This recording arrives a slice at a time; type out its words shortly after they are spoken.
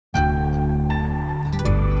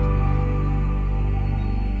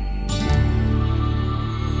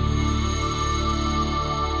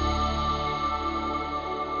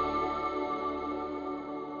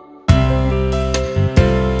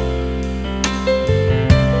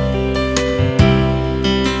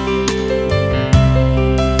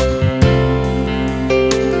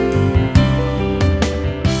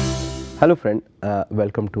Hello friend,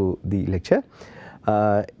 welcome to the lecture.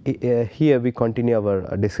 Here we continue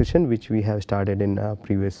our discussion which we have started in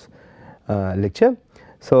previous lecture.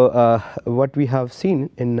 So, what we have seen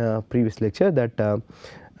in previous lecture that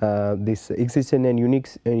this existence and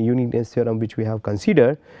uniqueness theorem which we have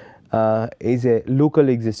considered is a local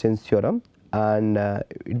existence theorem, and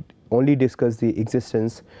it only discuss the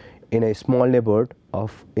existence in a small neighborhood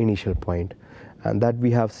of initial point, and that we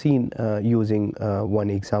have seen using one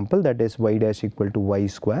example, that is y dash equal to y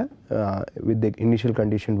square with the initial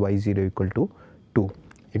condition y 0 equal to 2.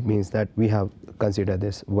 It means that we have considered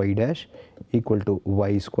this y dash equal to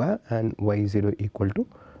y square and y 0 equal to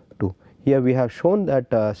 2. Here we have shown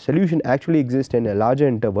that solution actually exists in a larger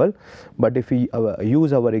interval, but if we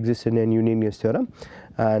use our existence and uniqueness theorem,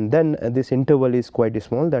 and then this interval is quite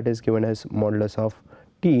small, that is given as modulus of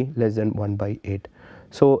t less than 1 by 8.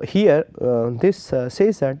 So, here this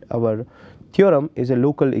says that our theorem is a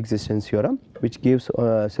local existence theorem which gives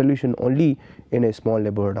solution only in a small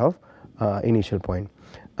neighborhood of initial point.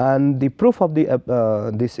 And the proof of the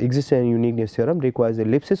this existence and uniqueness theorem requires the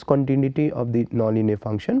ellipsis continuity of the nonlinear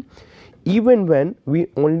function even when we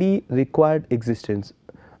only required existence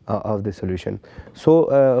of the solution.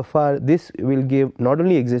 So, for this we will give not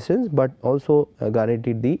only existence, but also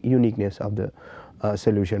guaranteed the uniqueness of the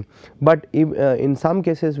solution. But if, in some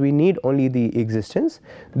cases we need only the existence,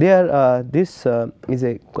 there this is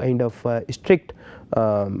a kind of strict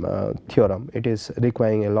theorem. It is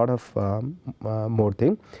requiring a lot of more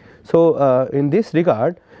thing. So, in this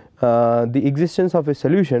regard the existence of a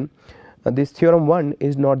solution, this theorem 1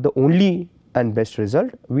 is not the only and best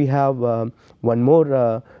result. We have one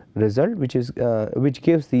more result which is which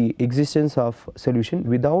gives the existence of solution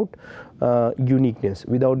without uniqueness,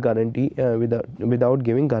 without guarantee, without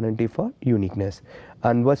giving guarantee for uniqueness.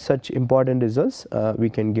 And what such important results we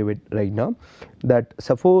can give it right now, that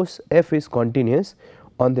suppose f is continuous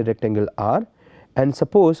on the rectangle R, and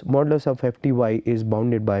suppose modulus of f t y is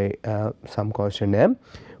bounded by some constant m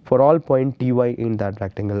for all point t y in that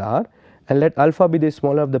rectangle R, and let alpha be the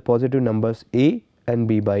smaller of the positive numbers a and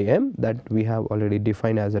b by m that we have already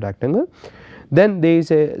defined as a rectangle. Then there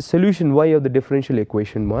is a solution y of the differential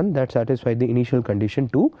equation 1 that satisfies the initial condition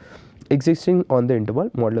 2 existing on the interval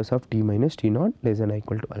modulus of t minus t naught less than or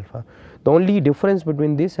equal to alpha. The only difference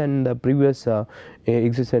between this and the previous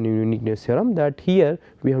existence and uniqueness theorem, that here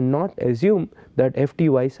we have not assumed that f t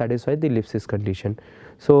y satisfies the ellipsis condition.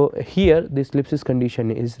 So, here this ellipsis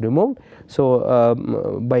condition is removed. So,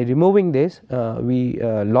 by removing this we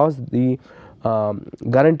lost the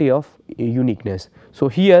guarantee of uniqueness. So,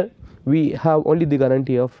 here we have only the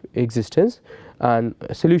guarantee of existence, and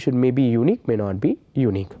solution may be unique, may not be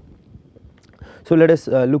unique. So, let us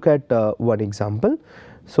look at one example.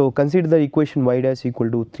 So, consider the equation y dash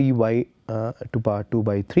equal to 3y to power 2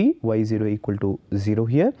 by 3, y 0 equal to 0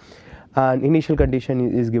 here, and initial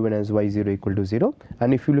condition is given as y 0 equal to 0,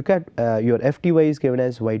 and if you look at your f t y is given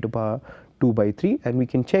as y to power 2 by 3, and we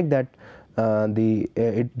can check that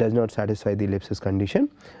it does not satisfy the ellipsis condition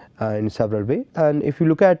in several way. And if you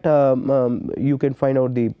look at you can find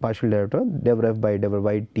out the partial derivative, del f by del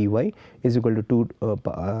y t y is equal to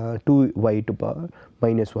 2 y to power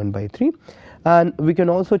minus 1 by 3, and we can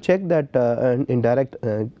also check that an indirect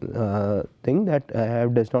thing that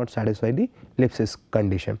f does not satisfy the ellipsis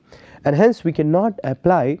condition, and hence we cannot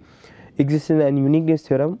apply existence and uniqueness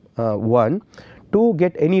theorem 1 to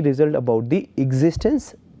get any result about the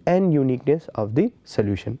existence and uniqueness of the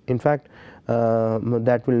solution. In fact,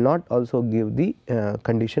 that will not also give the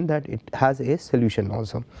condition that it has a solution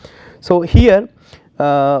also. So, here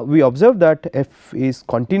we observe that f is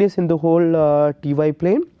continuous in the whole t y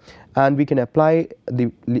plane, and we can apply the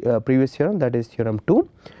previous theorem, that is theorem 2,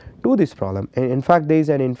 to this problem. And in fact, there is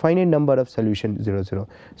an infinite number of solutions 0 0.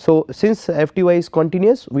 So, since f t y is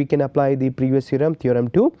continuous, we can apply the previous theorem, theorem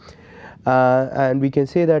 2, and we can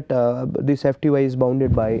say that this f t y is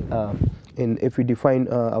bounded by if we define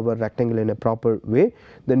our rectangle in a proper way,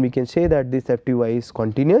 then we can say that this f t y is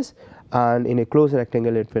continuous, and in a closed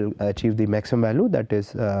rectangle it will achieve the maximum value, that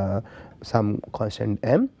is some constant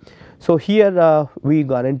m. So, here we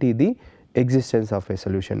guarantee the existence of a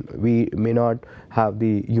solution, we may not have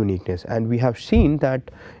the uniqueness, and we have seen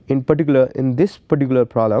that in particular in this particular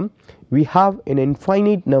problem we have an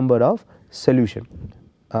infinite number of solution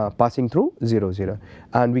passing through 0 0,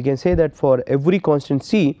 and we can say that for every constant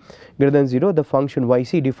c greater than 0, the function y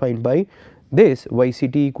c defined by this y c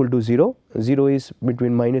t equal to 0, 0 is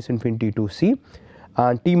between minus infinity to c,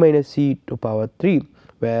 and t minus c to power 3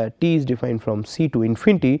 where t is defined from c to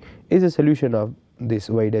infinity is a solution of this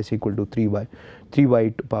y dash equal to 3y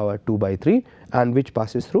to power 2 by 3, and which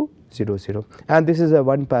passes through 0 0, and this is a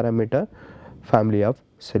one parameter family of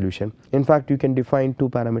solution. In fact, you can define two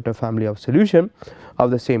parameter family of solution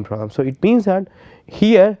of the same problem. So, it means that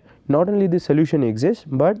here not only the solution exists,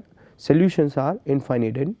 but solutions are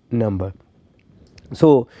infinite in number.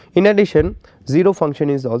 So, in addition, 0 function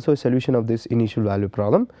is also a solution of this initial value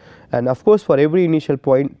problem, and of course, for every initial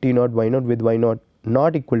point t naught y naught with y naught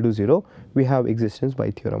not equal to 0, we have existence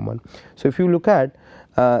by theorem 1. So, if you look at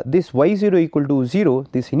this y 0 equal to 0,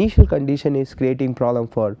 this initial condition is creating problem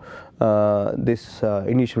for this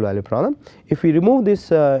initial value problem. If we remove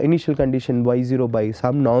this initial condition y 0 by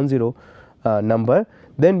some non-zero number,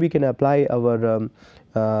 then we can apply our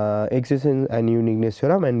existence and uniqueness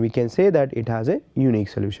theorem, and we can say that it has a unique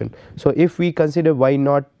solution. So, if we consider y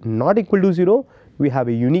naught not equal to 0, we have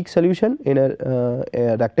a unique solution in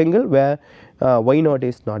a rectangle where y naught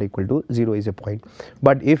is not equal to 0 is a point.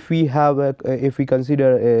 But if we have if we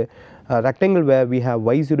consider a rectangle where we have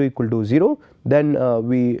y 0 equal to 0, then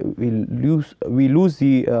we lose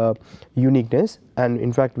the uniqueness, and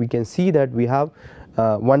in fact we can see that we have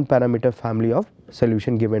one parameter family of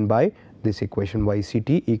solution given by this equation y c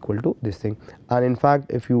t equal to this thing. And in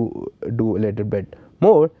fact, if you do a little bit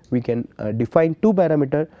more, we can define two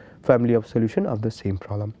parameter family of solution of the same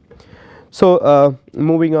problem. So,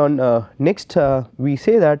 moving on, next we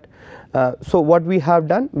say that so what we have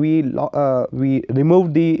done, we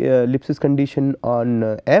removed the ellipsis condition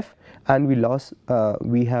on f, and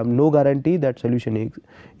we have no guarantee that solution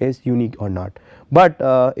is unique or not. But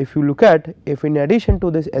if you look at, if in addition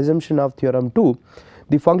to this assumption of theorem 2,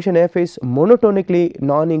 the function f is monotonically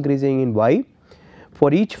non-increasing in y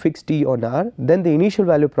for each fixed t on r, then the initial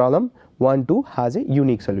value problem 1 2 has a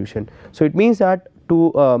unique solution. So, it means that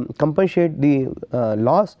to compensate the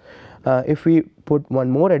loss, if we put one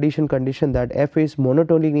more addition condition that f is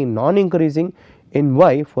monotonically non-increasing in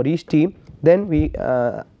y for each t, then we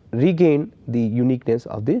regain the uniqueness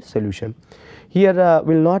of the solution. Here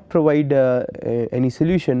will not provide any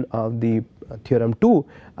solution of the theorem 2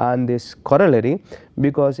 and this corollary,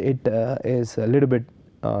 because it is a little bit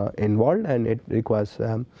involved and it requires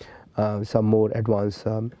some more advanced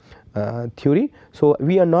theory. So,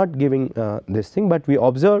 we are not giving this thing, but we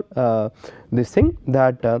observe this thing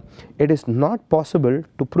that it is not possible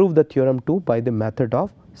to prove the theorem 2 by the method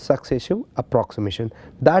of successive approximation.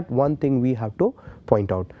 That one thing we have to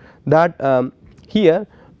point out, that here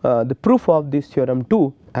the proof of this theorem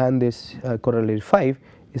 2 and this corollary 5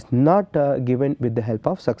 is not given with the help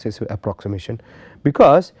of successive approximation,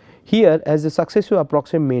 because here as the successive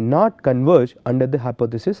approximation may not converge under the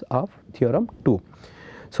hypothesis of theorem 2.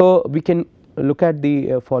 So, we can look at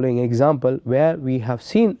the following example where we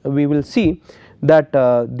will see that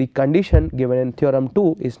the condition given in theorem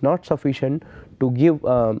 2 is not sufficient to give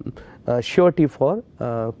surety for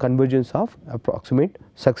convergence of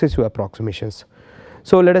successive approximations.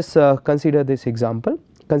 So, let us consider this example.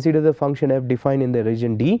 Consider the function f defined in the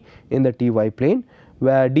region D in the ty plane,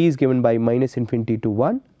 where D is given by minus infinity to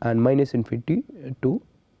 1 and minus infinity to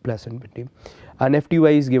plus infinity, and f dy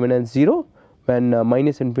is given as 0 when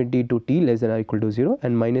minus infinity to t less than or equal to 0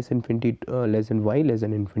 and minus infinity less than y less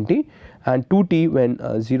than infinity, and 2t when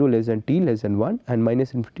 0 less than t less than 1 and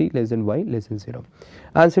minus infinity less than y less than 0.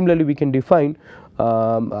 And similarly, we can define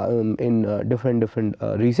in different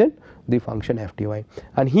region the function f dy,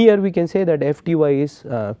 and here we can say that f dy is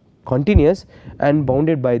continuous and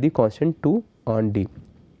bounded by the constant 2 on D.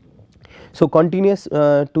 So, continuous,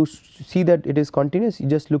 to see that it is continuous, you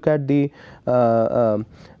just look at the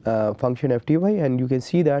function f dy, and you can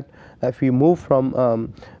see that if we move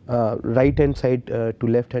from right hand side to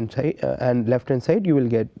left hand side and left hand side, you will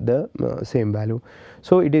get the same value.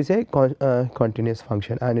 So, it is a continuous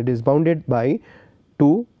function and it is bounded by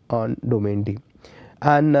 2 on domain D.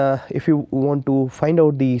 And if you want to find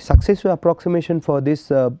out the successive approximation for this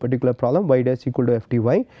particular problem, y dash equal to f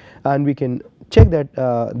dy, and we can check that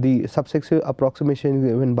the successive approximation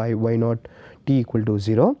is given by y naught t equal to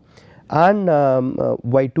 0 and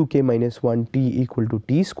y2k minus 1 t equal to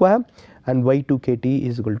t square and y2k t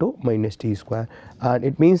is equal to minus t square, and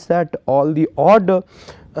it means that all the odd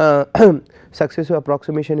successive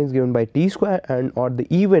approximation is given by t square and or the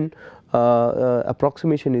even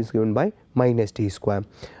approximation is given by minus t square,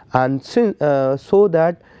 and since so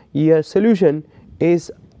that your solution is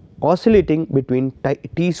oscillating between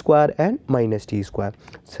t square and minus t square.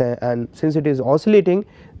 So, and since it is oscillating,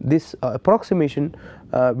 this approximation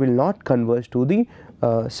will not converge to the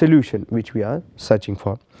solution which we are searching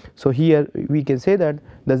for. So, here we can say that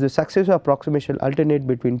the successive approximation alternate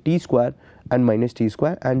between t square and minus t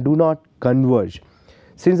square and do not converge.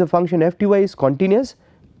 Since the function f dy is continuous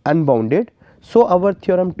and bounded, so our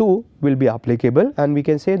theorem 2 will be applicable, and we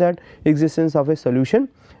can say that existence of a solution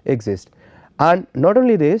exists. And not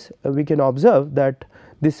only this, we can observe that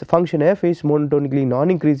this function f is monotonically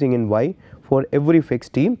non-increasing in y for every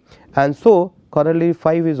fixed t, and so corollary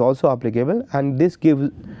 5 is also applicable, and this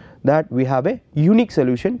gives that we have a unique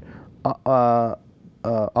solution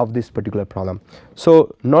of this particular problem.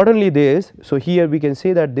 So not only this, so here we can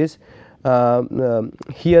say that this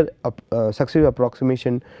here successive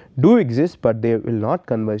approximation do exist, but they will not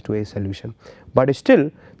converge to a solution, but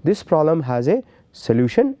still this problem has a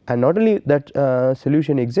solution, and not only that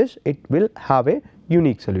solution exists, it will have a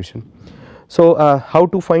unique solution. So how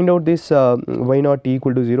to find out this y naught t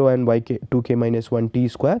equal to 0 and y k 2k minus 1 t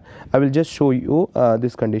square? I will just show you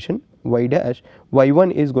this condition y dash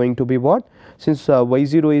y1 is going to be what, since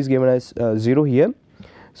y0 is given as 0 here.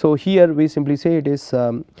 So here we simply say it is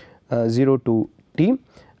 0 to t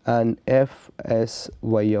and f s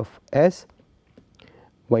y of s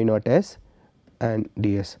y naught s and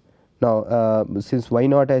ds. Now since y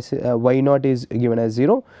naught is given as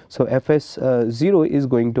 0, so f s 0 is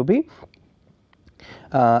going to be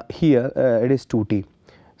here it is 2t.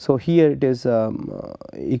 So here it is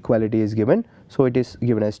equality is given, so it is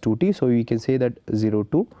given as 2t. So we can say that 0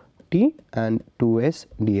 to t and 2s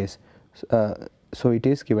ds. So it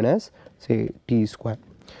is given as say t square.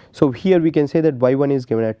 So here we can say that y1 is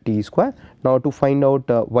given at t square. Now to find out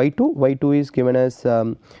y2 is given as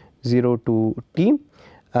 0 to t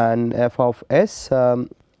and f of s and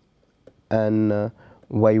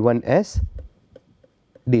y1s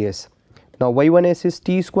ds. Now y1s is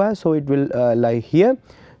t square, so it will lie here.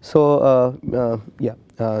 So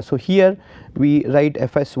so here we write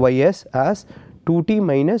fsys as 2t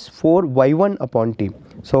minus 4 y1 upon t.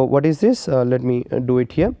 So what is this? Let me do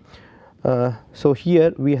it here. So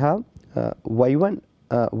here we have y1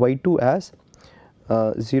 y2 as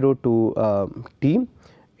 0 to t,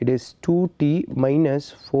 it is 2t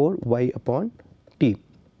minus 4 y upon t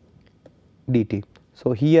dt.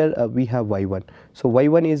 So here we have y1, so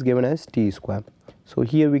y1 is given as t square. So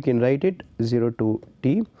here we can write it 0 to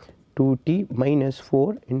t 2t minus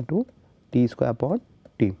 4 into t square upon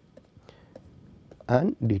t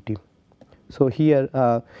and dt. So here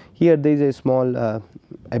here there is a small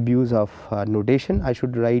abuse of notation. I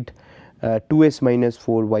should write 2s minus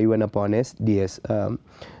 4 y1 upon s ds.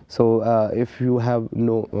 So if you have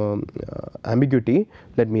no ambiguity,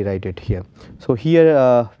 let me write it here. So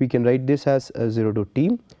here we can write this as 0 to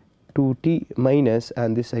t 2t minus,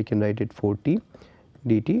 and this I can write it 4t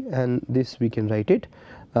dt, and this we can write it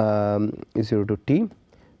 0 to t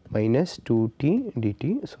minus 2t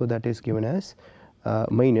dt. So that is given as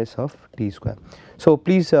minus of t square. So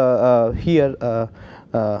please here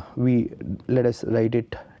we let us write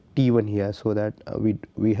it t1 here, so that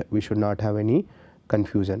we should not have any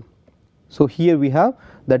confusion. So here we have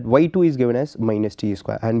that y2 is given as minus t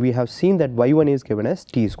square, and we have seen that y1 is given as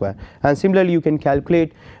t square, and similarly you can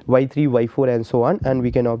calculate y3 y4 and so on, and we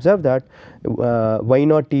can observe that y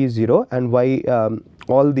naught t is 0 and y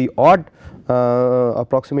all the odd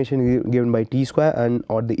approximation is given by t square, and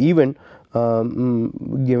or the even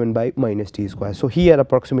given by minus t square. So here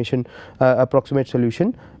approximate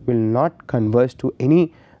solution will not converge to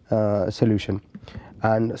any solution,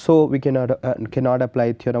 and so we cannot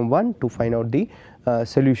apply theorem 1 to find out the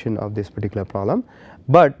solution of this particular problem,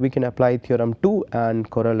 but we can apply theorem 2 and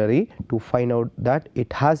corollary to find out that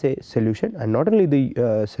it has a solution, and not only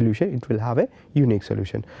the solution, it will have a unique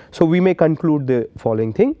solution. So we may conclude the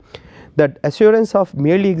following thing, that assurance of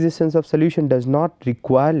merely existence of solution does not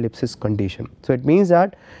require Lipschitz condition. So it means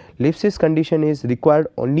that Lipschitz condition is required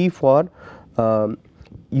only for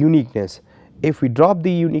uniqueness. If we drop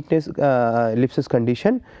the uniqueness Lipschitz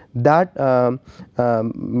condition, that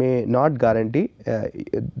may not guarantee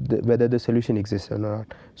whether the solution exists or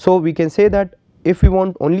not. So we can say that if we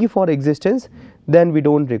want only for existence, then we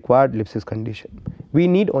do not require Lipschitz condition. We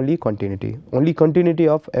need only continuity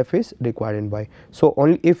of f is required in y. So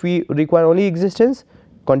only if we require only existence,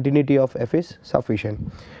 continuity of f is sufficient.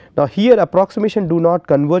 Now here approximation do not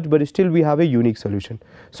converge, but still we have a unique solution.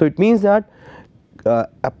 So it means that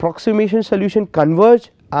approximation solution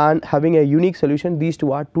converge and having a unique solution, these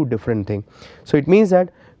two are two different things. So it means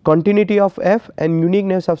that continuity of f and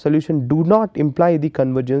uniqueness of solution do not imply the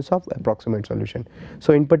convergence of approximate solution.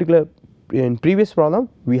 So in particular, in previous problem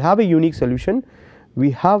we have a unique solution,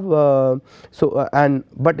 we have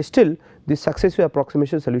but still the successive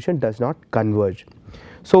approximation solution does not converge.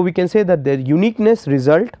 So we can say that their uniqueness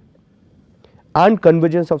result and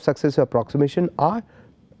convergence of successive approximation are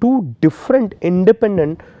two different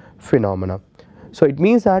independent phenomena. So it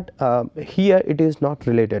means that here it is not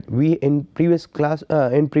related. We in previous class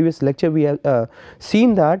in previous lecture we have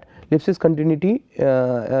seen that Lipschitz continuity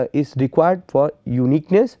is required for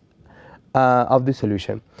uniqueness of the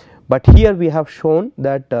solution, but here we have shown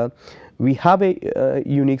that we have a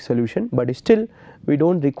unique solution, but still we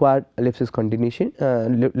do not require Lipschitz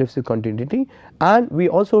continuity, and we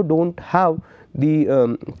also do not have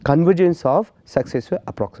the convergence of successive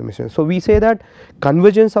approximation. So, we say that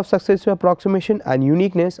convergence of successive approximation and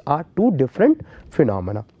uniqueness are two different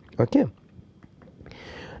phenomena. Okay.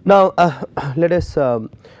 Now, let us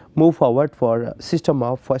move forward for system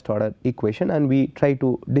of first order equation, and we try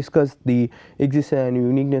to discuss the existence and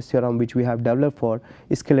uniqueness theorem which we have developed for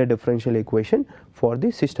scalar differential equation for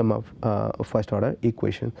the system of first order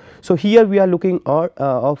equation. So, here we are looking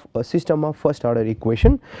of a system of first order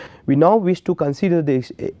equation. We now wish to consider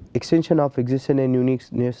the extension of existence and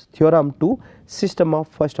uniqueness theorem to system of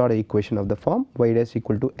first order equation of the form y dash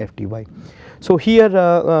equal to f t y. So, here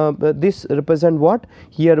this represent what?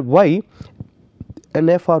 Here y and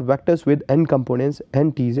f are vectors with n components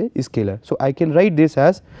and t is a scalar. So, I can write this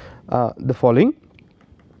as the following.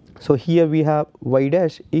 So, here we have y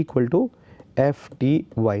dash equal to f t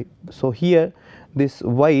y. So, here this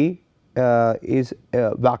y is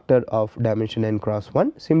a vector of dimension n cross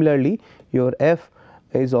 1. Similarly, your f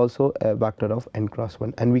is also a vector of n cross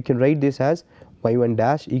 1, and we can write this as y 1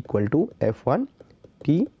 dash equal to f 1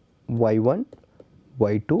 t y 1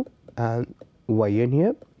 y 2 and y n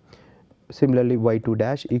here. Similarly, y 2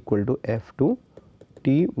 dash equal to f 2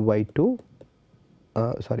 t y 2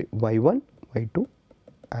 sorry y 1 y 2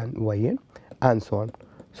 and y n and so on.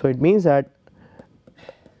 So, it means that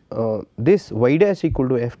this y dash equal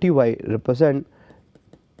to f t y represent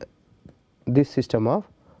this system of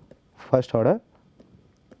first order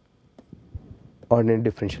ordinary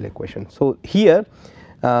differential equation. So, here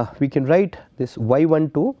we can write this y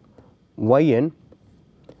 1 to y n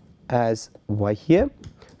as y here.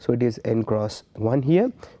 So, it is n cross 1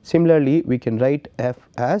 here. Similarly, we can write f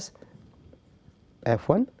as f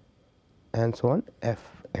 1 and so on f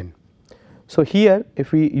n. So, here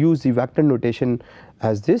if we use the vector notation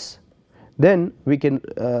as this, then we can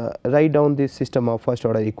write down this system of first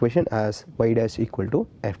order equation as y dash equal to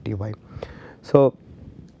f t y. So,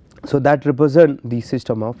 that represent the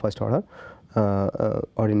system of first order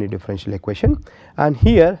ordinary differential equation, and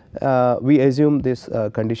here we assume this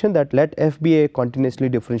condition that let f be a continuously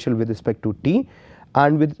differential with respect to t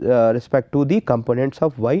and with respect to the components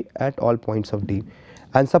of y at all points of d,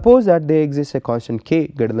 and suppose that there exists a constant k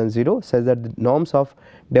greater than 0 such that the norms of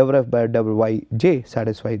del f by del y j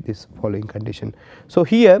satisfy this following condition. So,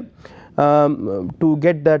 here to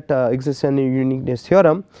get that existence and uniqueness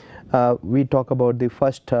theorem, we talk about the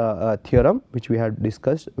first theorem which we had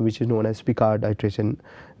discussed, which is known as Picard iteration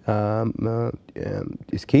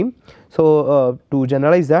scheme. So, to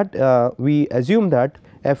generalize that, we assume that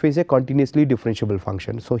f is a continuously differentiable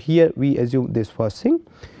function. So, here we assume this first thing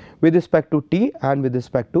with respect to t and with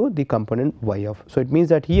respect to the component y of. So, it means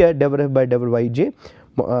that here del f by del y j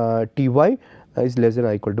t y is less than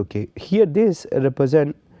or equal to k. Here this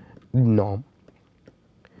represent norm.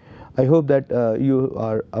 I hope that you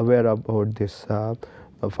are aware about this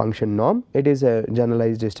function norm. It is a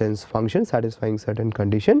generalized distance function satisfying certain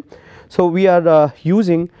condition. So, we are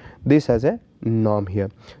using this as a norm here.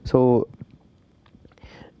 So,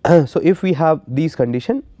 so if we have these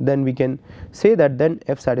condition, then we can say that then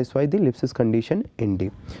f satisfies the Lipschitz condition in D.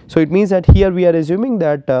 So, it means that here we are assuming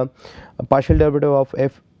that a partial derivative of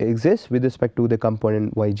f exists with respect to the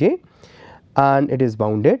component yj and it is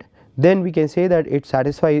bounded. Then we can say that it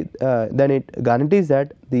satisfies then it guarantees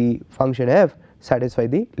that the function f satisfy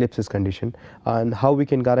the Lipschitz condition. And how we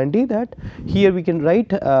can guarantee that? Here we can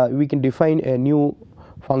write we can define a new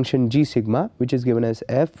function g sigma which is given as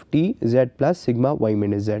f t z plus sigma y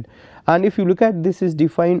minus z, and if you look at this is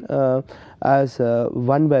defined as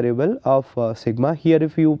one variable of sigma. Here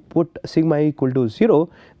if you put sigma equal to 0,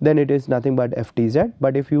 then it is nothing but f t z,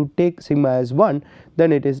 but if you take sigma as 1,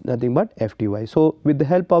 then it is nothing but f t y. So, with the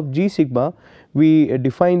help of g sigma we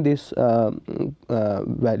define this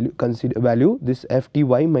value this f t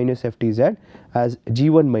y minus f t z as g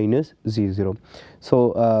 1 minus z 0.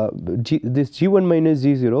 So, this g 1 minus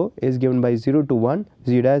z 0 is given by 0 to 1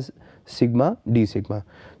 z dash sigma d sigma.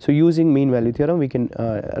 So, using mean value theorem we can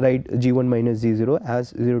write g 1 minus z 0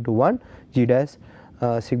 as 0 to 1 g dash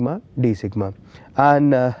sigma d sigma,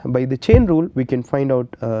 and by the chain rule we can find out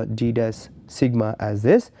g dash sigma as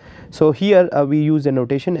this. So, here we use a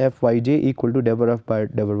notation f y j equal to del f by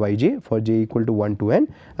del y j for j equal to 1 to n,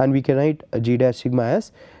 and we can write g dash sigma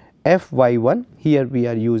as f y 1. Here we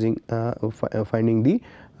are using finding the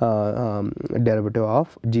derivative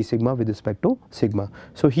of g sigma with respect to sigma.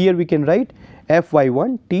 So, here we can write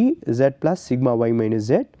fy1 t z plus sigma y minus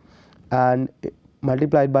z and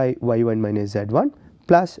multiplied by y1 minus z1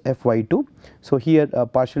 plus fy2. So, here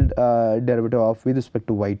partial derivative of with respect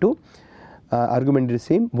to y2, argument is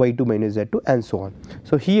same y2 minus z2 and so on.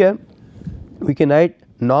 So, here we can write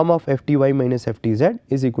norm of fty minus ftz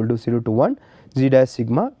is equal to 0 to 1 g dash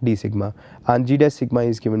sigma d sigma, and g dash sigma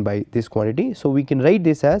is given by this quantity. So, we can write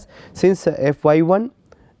this as, since fy1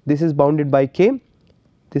 this is bounded by k,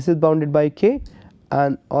 this is bounded by k,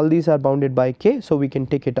 and all these are bounded by k. So, we can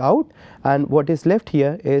take it out, and what is left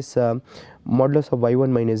here is modulus of y1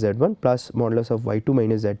 minus z1 plus modulus of y2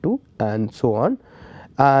 minus z2 and so on,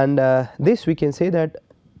 and this we can say that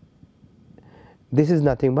this is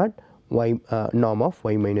nothing but y norm of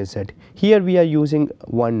y minus z. Here we are using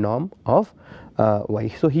one norm of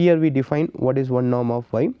y. So, here we define what is one norm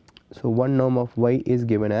of y. So, one norm of y is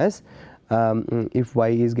given as if y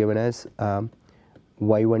is given as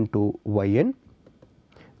y1 to yn,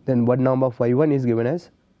 then one norm of y1 is given as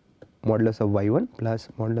modulus of y1 plus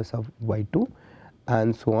modulus of y2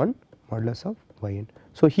 and so on modulus of yn.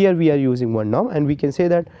 So, here we are using one norm, and we can say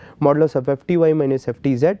that modulus of fty minus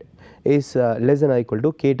ftz is less than or equal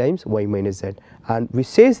to k times y minus z, and which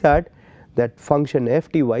says that function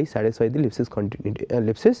fty satisfies the Lipschitz continuity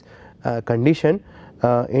Lipschitz condition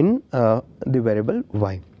in the variable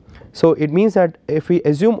y. So, it means that if we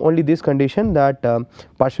assume only this condition, that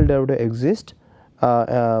partial derivative exists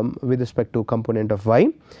with respect to component of y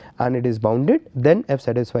and it is bounded, then f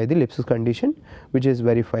satisfies the Lipschitz condition, which is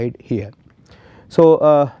verified here.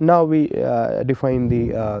 So, now we define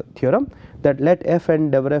the theorem that let f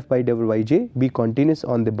and double f by double yj be continuous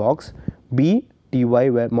on the box B ty,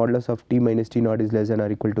 where modulus of t minus t naught is less than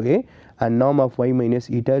or equal to a, and norm of y minus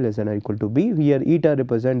eta less than or equal to b. Here eta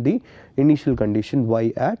represent the initial condition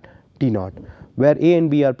y at t naught, where a and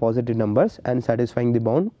b are positive numbers and satisfying the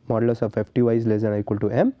bound modulus of fty is less than or equal to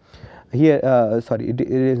m. Here it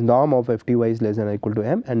is norm of fty is less than or equal to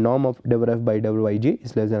m, and norm of double f by double yj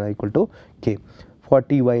is less than or equal to k for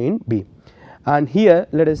ty in b. And here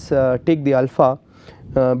let us take the alpha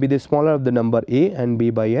be the smaller of the number a and b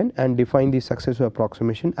by n, and define the successive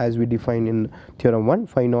approximation as we define in theorem 1,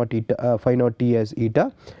 phi naught t as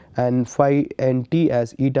eta and phi n t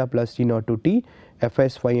as eta plus t naught to t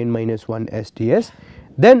fs phi n minus 1 s ts.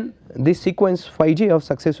 Then this sequence phi j of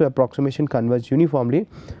successive approximation converges uniformly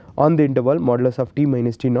on the interval modulus of t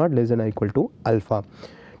minus t naught less than or equal to alpha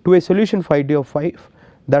to a solution phi d of 5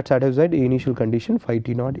 that satisfies the initial condition phi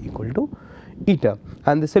t naught equal to eta,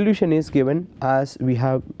 and the solution is given as we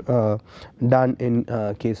have done in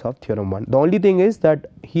case of theorem 1. The only thing is that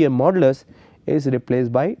here modulus is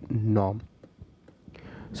replaced by norm.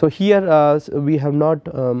 So, here we have not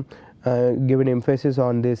given emphasis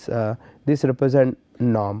on this, this represent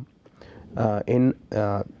norm in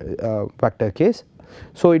vector case.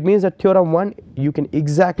 So, it means that theorem 1 you can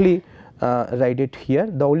exactly write it here.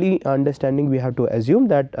 The only understanding we have to assume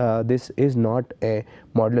that this is not a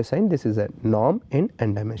modular sign, this is a norm in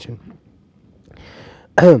n dimension.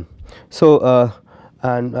 So,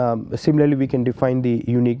 and similarly we can define the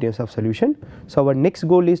uniqueness of solution. So, our next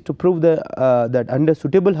goal is to prove the that under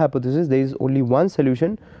suitable hypothesis there is only one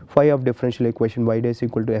solution phi of differential equation y dash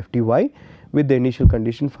equal to fty with the initial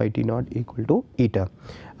condition phi t naught equal to eta,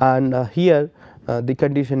 and here the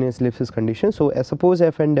condition is Lipschitz condition. So, suppose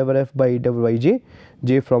f and double f by double yj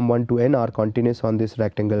j from 1 to n are continuous on this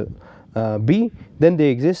rectangle B, then they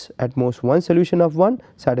exist at most one solution of 1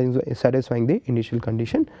 satisfying the initial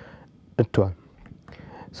condition 12.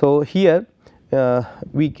 So, here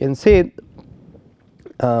we can say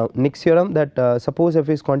next theorem that suppose f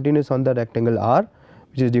is continuous on the rectangle R,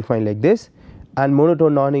 which is defined like this, and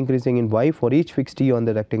monotone non increasing in y for each fixed t on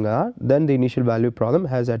the rectangle R, then the initial value problem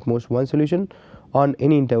has at most one solution on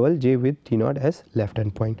any interval j with t naught as left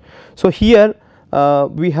hand point. So, here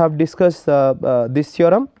we have discussed this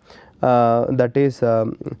theorem, that is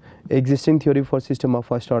existing theory for system of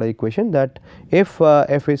first order equation, that if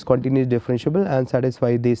f is continuous differentiable and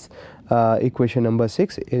satisfy this equation number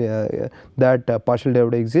 6 that partial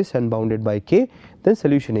derivative exists and bounded by k, then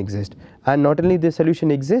solution exists, and not only the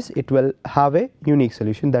solution exists, it will have a unique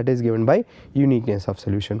solution, that is given by uniqueness of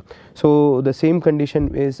solution. So, the same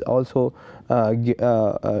condition is also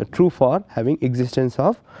true for having existence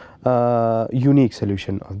of unique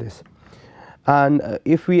solution of this. And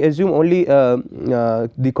if we assume only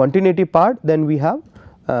the continuity part, then we have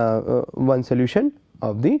one solution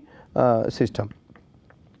of the system.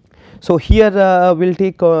 So, here we will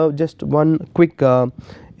take just one quick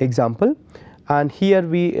example, and here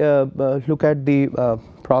we look at the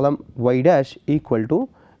problem y dash equal to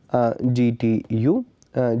GTU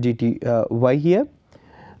GTY here,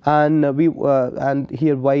 and and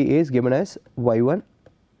here y is given as y1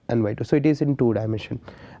 and y2. So, it is in 2 dimension,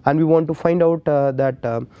 and we want to find out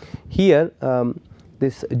that here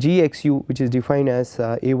this gxu, which is defined as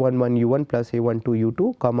a11 u1 plus a12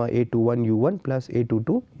 u2 comma a21 u1 plus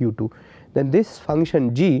a22 u2, then this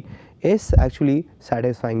function g is actually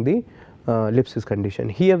satisfying the Lipschitz condition.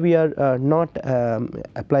 Here we are not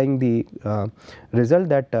applying the result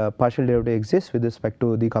that partial derivative exists with respect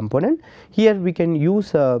to the component. Here we can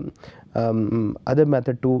use other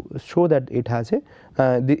method to show that it has a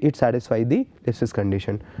it satisfies the Lipschitz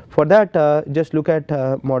condition. For that, just look at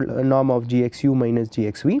norm of gxu minus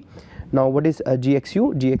gxv. Now, what is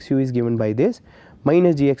gxu? Gxu is given by this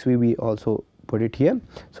minus gxv, we also put it here.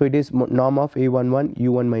 So, it is norm of a11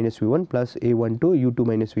 u1 minus v1 plus a12 u2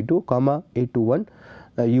 minus v2 comma a21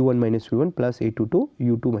 u1 minus v1 plus a22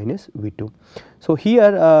 u2 minus v2. So,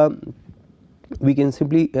 here we can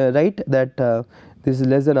simply write that this is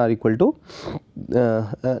less than or equal to,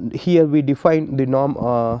 here we define the norm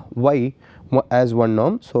y as one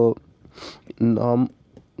norm. So, norm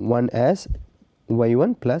 1 as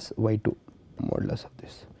y1 plus y2 modulus of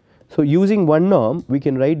this. So, using one norm we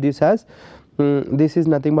can write this as this is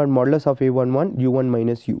nothing but modulus of a11 u1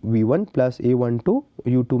 minus v1 plus a12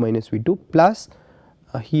 u2 minus v2 plus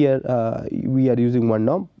here we are using one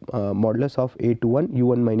norm modulus of a21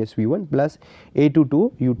 u1 minus v1 plus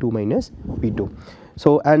a22 u2 minus v2.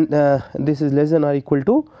 So, and this is less than or equal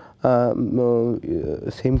to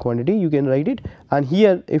same quantity, you can write it, and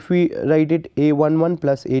here if we write it a11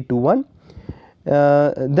 plus a21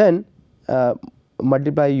 then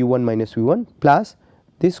multiply u1 minus v1 plus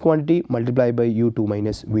this quantity multiplied by u2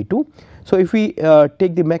 minus v2. So, if we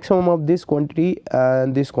take the maximum of this quantity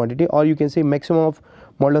and this quantity, or you can say maximum of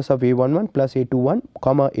modulus of a11 plus a21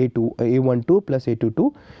 comma a12 plus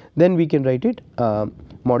a22, then we can write it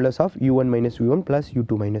modulus of u1 minus v1 plus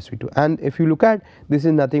u2 minus v2, and if you look at this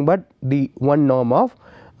is nothing but the one norm of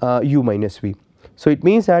u minus v. So, it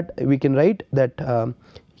means that we can write that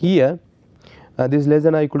here this is less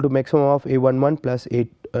than or equal to maximum of a11 plus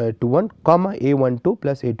a21 comma a12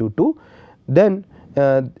 plus a22, then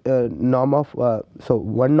norm of so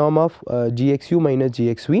one norm of gxu minus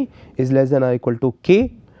gxv is less than or equal to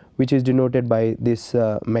k, which is denoted by this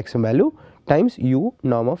maximum value times u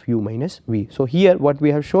norm of u minus v. So, here what we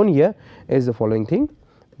have shown here is the following thing,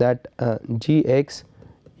 that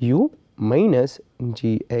gxu minus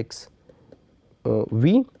gx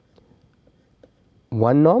v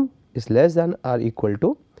one norm is less than or equal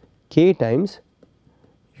to k times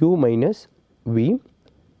u minus v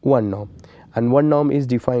one norm, and one norm is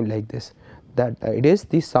defined like this, that it is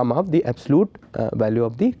the sum of the absolute value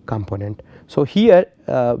of the component. So, here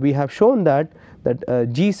we have shown that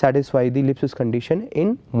G satisfy the Lipschitz condition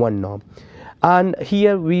in one norm, and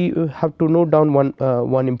here we have to note down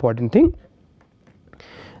one important thing,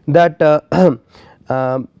 that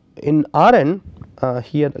in Rn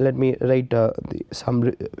here let me write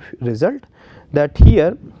some result, that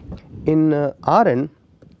here in Rn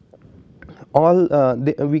all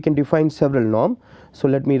we can define several norm. So,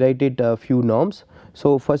 let me write it a few norms.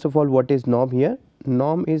 So, first of all, what is norm here?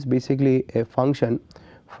 Norm is basically a function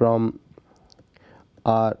from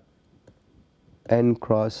R n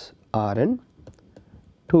cross R n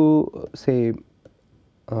to say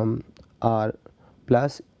R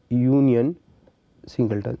plus union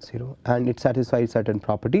singleton 0, and it satisfies certain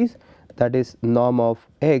properties, that is norm of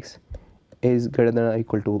x is greater than or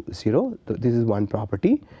equal to 0. So, this is one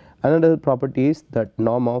property. Another property is that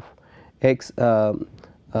norm of x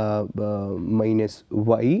minus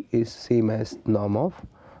y is same as norm of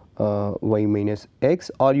y minus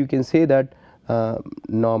x, or you can say that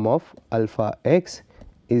norm of alpha x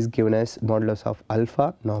is given as modulus of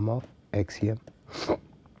alpha norm of x here,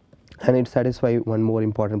 and it satisfies one more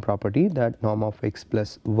important property, that norm of x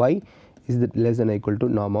plus y is less than or equal to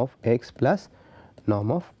norm of x plus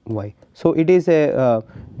norm of y. So, it is a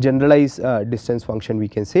generalized distance function we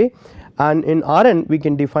can say, and in Rn we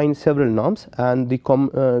can define several norms, and the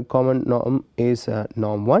common norm is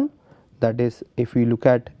norm 1, that is if we look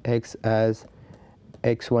at x as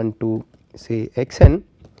x1 to say xn,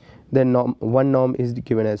 then one norm is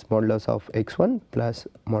given as modulus of x1 plus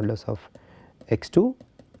modulus of x2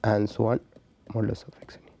 and so on modulus of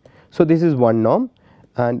xn. So, this is one norm,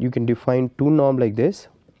 and you can define two norm like this,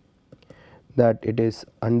 that it is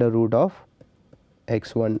under root of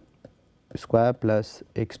x1 square plus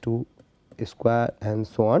x2 square and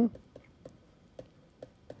so on,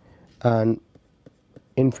 and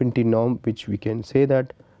infinity norm, which we can say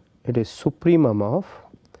that it is supremum of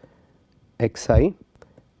xi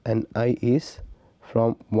and I is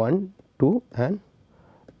from 1, 2 and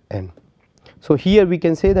n. So, here we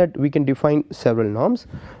can say that we can define several norms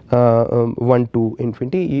 1 to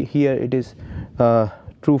infinity. Here it is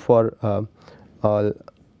true for all,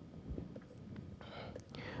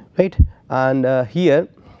 right, and here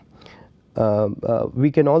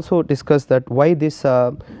we can also discuss that why this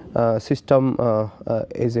system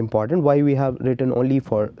is important, why we have written only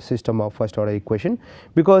for system of first order equation,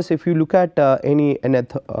 because if you look at any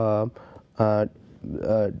nth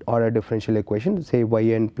order differential equation, say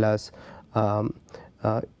yn plus an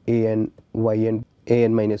yn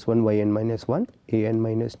an minus 1 yn minus 1 an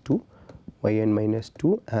minus 2 yn minus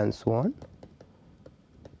 2 and so on.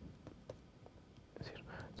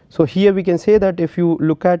 So, here we can say that if you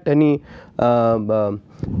look at any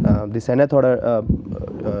this nth order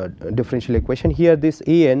differential equation, here this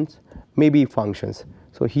an's may be functions.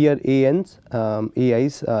 So, here an's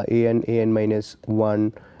ai's an minus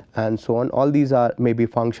 1 and so on, all these are maybe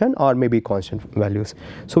function or maybe constant values.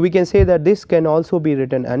 So, we can say that this can also be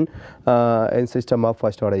written in system of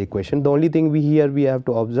first order equation. The only thing we have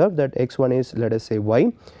to observe that x1 is, let us say,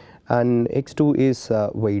 y, and x2 is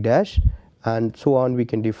y dash, and so on. We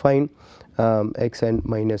can define xn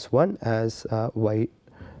minus 1 as y,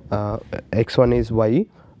 x1 is y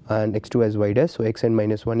and x2 as y dash. So, xn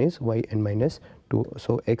minus 1 is yn minus 2.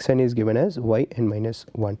 So, xn is given as yn minus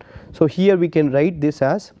 1. So, here we can write this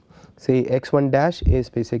as, say, x1 dash is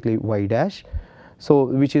basically y dash, so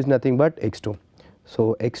which is nothing but x2.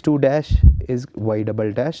 So, x2 dash is y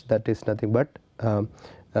double dash, that is nothing but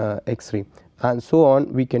x3, and so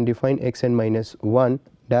on. We can define xn minus 1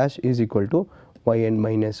 dash is equal to yn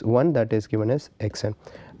minus 1, that is given as xn,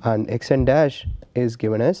 and xn dash is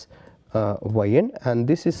given as yn, and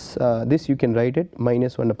this is this you can write it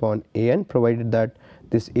minus 1 upon an, provided that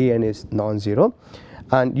this an is non-zero,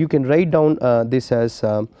 and you can write down this as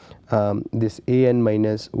this an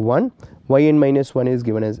minus 1, yn minus 1 is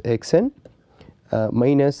given as xn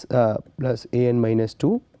minus plus an minus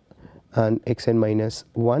 2 and xn minus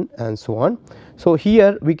 1 and so on. So,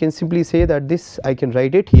 here we can simply say that this I can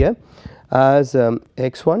write it here as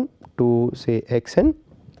x1 to say xn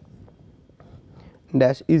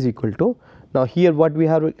dash is equal to, now here what we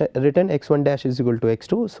have written, x1 dash is equal to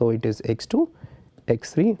x2. So, it is x2,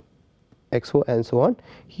 x3, xo and so on.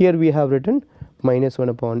 Here we have written minus 1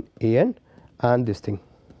 upon an and this thing,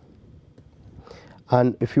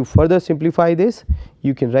 and if you further simplify this,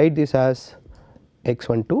 you can write this as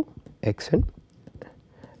x1 to xn,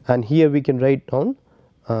 and here we can write down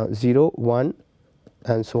 0, 1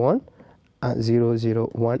 and so on, 0, 0,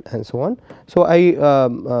 1 and so on. So, I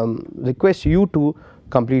request you to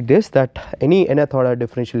complete this, that any nth order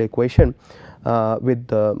differential equation with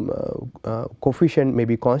the coefficient may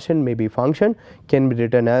be constant, may be function, can be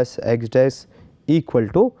written as x dash equal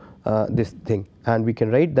to this thing, and we can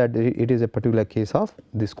write that it is a particular case of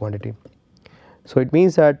this quantity. So, it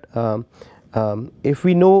means that if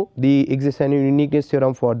we know the existence and uniqueness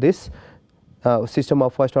theorem for this system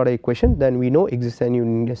of first order equation, then we know existence and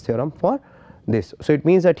uniqueness theorem for this. So, it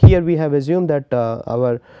means that here we have assumed that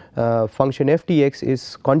our function f t x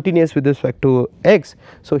is continuous with respect to x.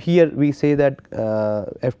 So, here we say that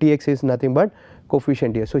f t x is nothing but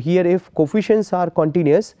coefficient here. So, here if coefficients are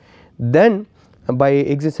continuous, then by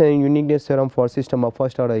existence and uniqueness theorem for system of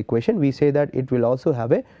first order equation, we say that it will also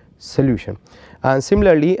have a solution. And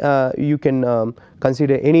similarly, you can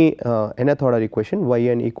consider any nth order equation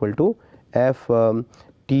yn equal to f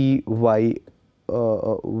t y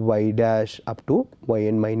y dash up to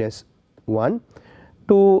yn minus 1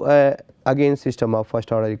 to again system of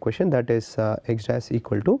first order equation, that is x dash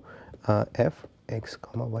equal to f x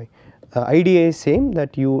comma y. Idea is same,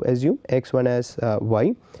 that you assume x1 as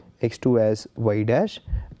y, x2 as y dash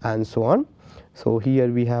and so on. So, here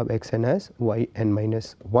we have xn as yn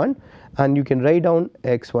minus 1, and you can write down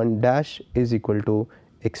x1 dash is equal to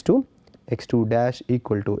x2, x2 dash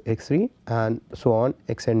equal to x3 and so on,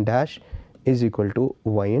 xn dash is equal to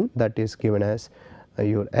yn, that is given as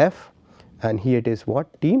your f, and here it is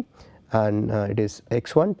what t, and it is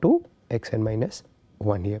x1 to xn minus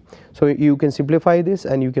 1 here. So, you can simplify this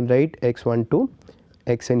and you can write x1 to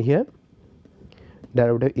xn here,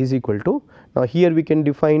 derivative is equal to, now here we can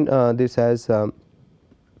define this as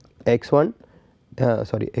x1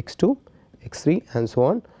 sorry x2, x3 and so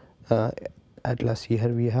on, at last here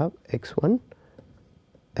we have x1,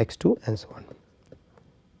 x2 and so on,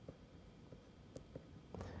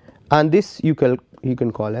 and this you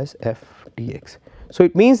can call as f dx. So,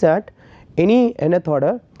 it means that any nth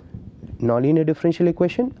order nonlinear differential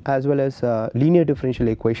equation as well as linear differential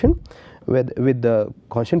equation with the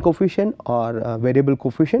constant coefficient or variable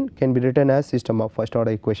coefficient can be written as system of first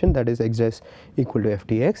order equation, that is x dash equal to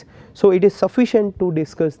ftx. So, it is sufficient to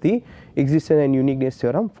discuss the existence and uniqueness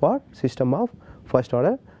theorem for system of first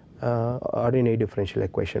order ordinary differential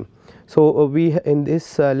equation. So, we in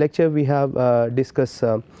this lecture we have discussed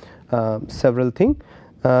several things,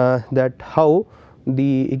 that how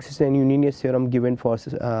the existence and uniqueness theorem given for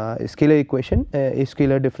scalar equation, a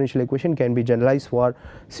scalar differential equation can be generalized for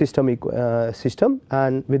system,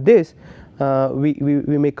 and with this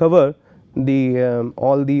we may cover the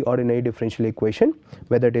all the ordinary differential equation,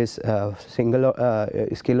 whether it is single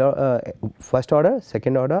scalar first order,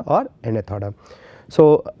 second order or nth order.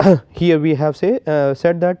 So, here we have said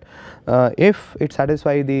that if it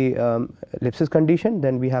satisfies the Lipschitz condition,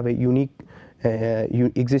 then we have a unique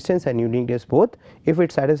existence and uniqueness both. If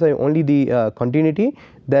it satisfies only the continuity,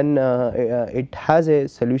 then it has a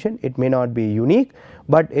solution, it may not be unique,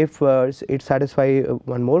 but if it satisfies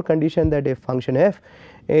one more condition, that if function f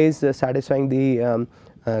is satisfying the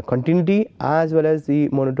continuity as well as the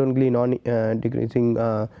monotonically non decreasing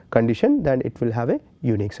condition, then it will have a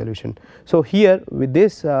unique solution. So, here with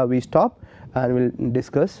this we stop and we will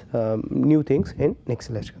discuss new things in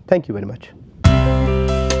next lecture. Thank you very much.